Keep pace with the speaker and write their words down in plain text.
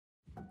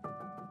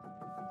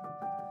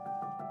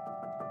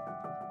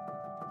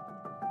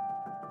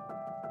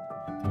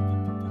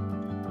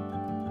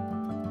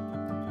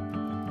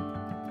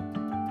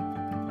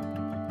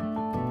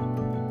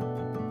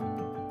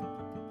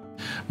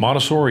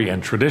Montessori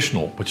and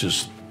traditional, which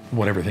is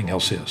what everything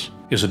else is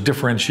a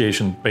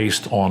differentiation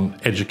based on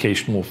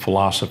educational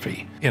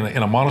philosophy. In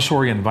a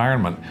Montessori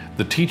environment,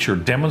 the teacher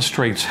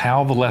demonstrates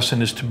how the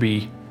lesson is to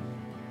be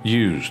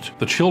used.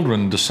 The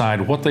children decide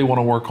what they want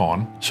to work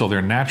on, so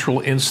their natural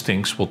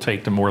instincts will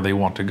take them where they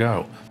want to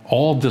go.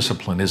 All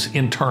discipline is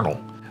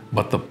internal,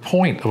 but the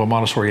point of a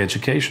Montessori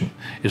education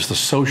is the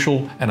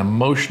social and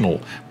emotional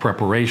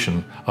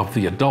preparation of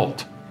the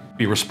adult.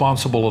 Be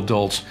responsible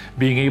adults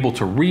being able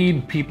to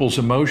read people's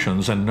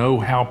emotions and know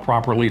how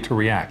properly to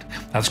react.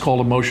 That's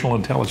called emotional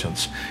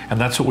intelligence,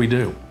 and that's what we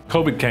do.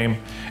 COVID came,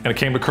 and it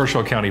came to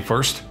Kershaw County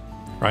first,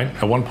 right?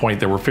 At one point,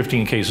 there were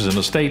 15 cases in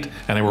the state,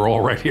 and they were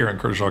all right here in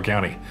Kershaw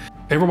County.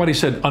 Everybody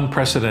said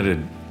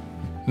unprecedented,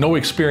 no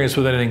experience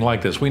with anything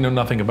like this. We know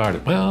nothing about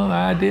it. Well,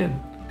 I did,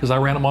 because I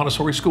ran a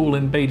Montessori school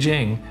in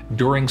Beijing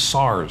during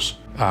SARS.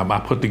 I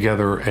put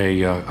together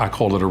I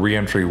called it a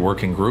reentry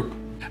working group.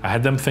 I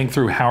had them think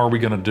through how are we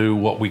going to do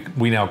what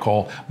we now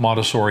call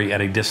Montessori at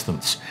a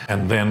distance.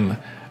 And then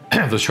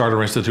the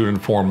Charter Institute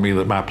informed me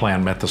that my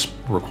plan met the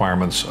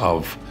requirements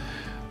of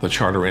the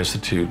Charter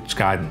Institute's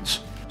guidance.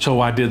 So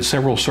I did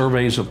several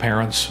surveys of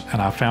parents,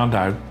 and I found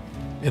out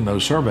in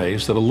those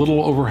surveys that a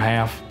little over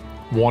half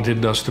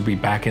wanted us to be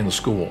back in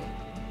school.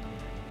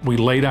 We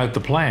laid out the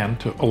plan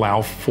to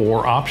allow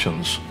 4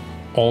 options: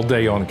 all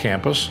day on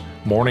campus,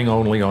 morning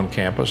only on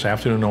campus,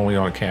 afternoon only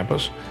on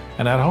campus,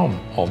 and at home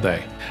all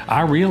day.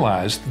 I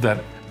realized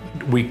that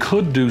we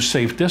could do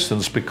safe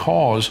distance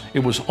because it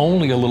was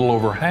only a little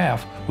over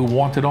half who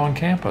wanted on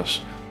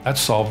campus. That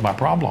solved my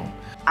problem.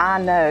 I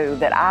know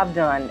that I've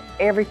done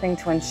everything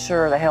to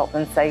ensure the health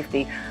and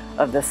safety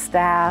of the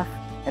staff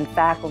and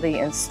faculty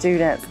and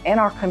students and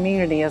our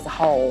community as a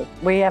whole.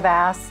 We have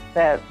asked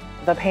that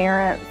the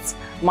parents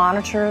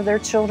monitor their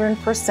children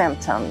for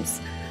symptoms.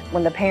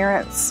 When the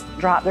parents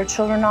drop their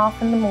children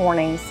off in the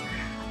mornings,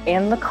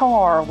 in the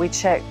car, we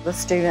check the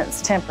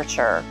student's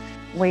temperature.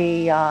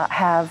 We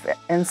have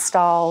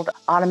installed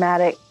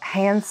automatic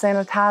hand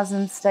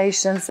sanitizing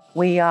stations.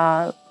 We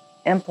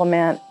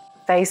implement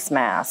face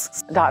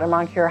masks. Dr.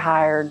 Moncure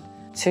hired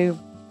 2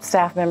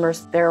 staff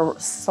members. Their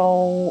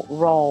sole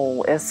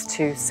role is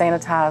to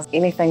sanitize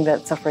anything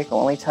that's a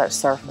frequently touched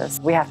surface.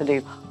 We have to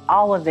do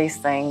all of these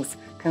things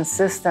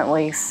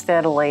consistently,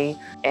 steadily,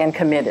 and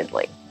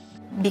committedly.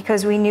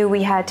 Because we knew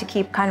we had to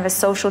keep kind of a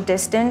social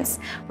distance,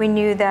 we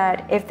knew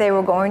that if they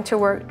were going to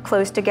work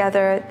close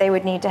together, they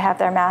would need to have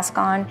their mask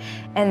on,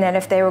 and that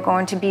if they were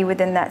going to be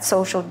within that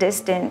social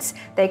distance,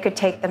 they could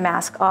take the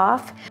mask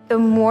off. The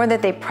more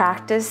that they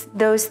practice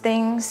those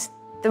things,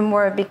 the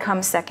more it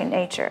becomes second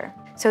nature.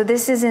 So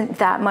this isn't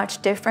that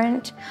much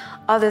different,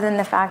 other than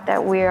the fact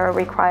that we are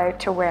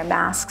required to wear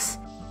masks.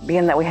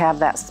 Being that we have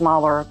that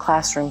smaller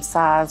classroom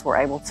size, we're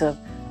able to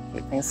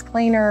keep things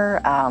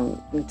cleaner,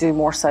 do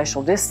more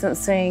social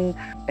distancing,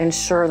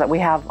 ensure that we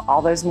have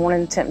all those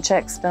morning temp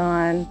checks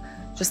done,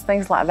 just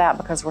things like that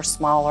because we're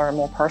smaller and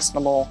more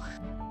personable.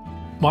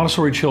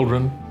 Montessori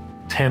children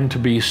tend to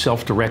be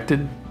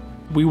self-directed.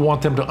 We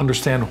want them to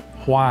understand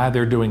why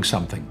they're doing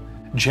something.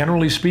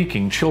 Generally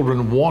speaking,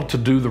 children want to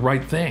do the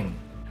right thing.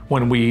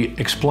 When we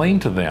explain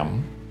to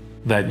them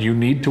that you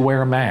need to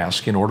wear a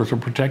mask in order to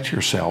protect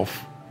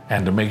yourself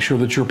and to make sure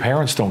that your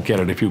parents don't get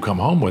it if you come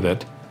home with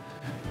it,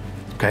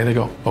 okay, they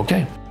go,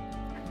 okay.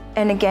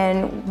 And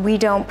again, we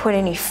don't put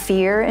any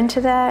fear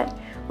into that.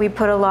 We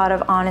put a lot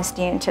of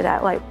honesty into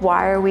that, like,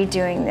 why are we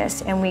doing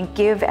this? And we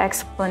give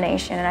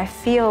explanation. And I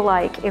feel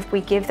like if we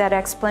give that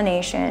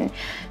explanation,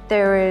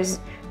 there is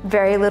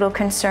very little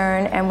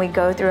concern, and we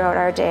go throughout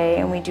our day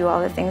and we do all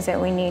the things that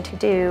we need to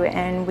do,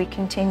 and we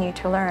continue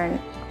to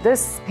learn.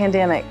 This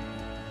pandemic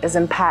is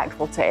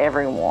impactful to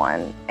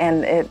everyone,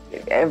 and it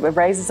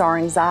raises our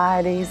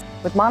anxieties.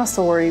 With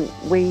Montessori,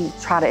 we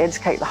try to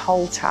educate the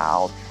whole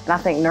child, and I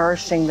think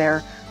nourishing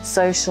their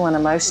social and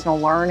emotional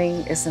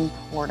learning is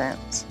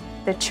important.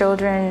 The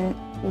children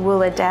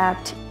will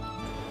adapt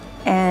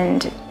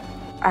and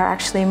are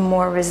actually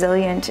more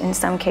resilient in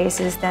some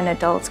cases than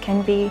adults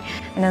can be,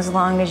 and as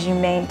long as you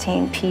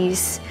maintain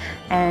peace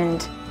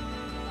and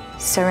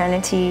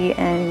serenity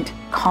and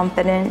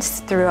confidence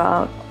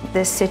throughout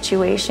this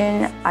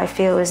situation, I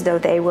feel as though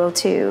they will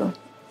too.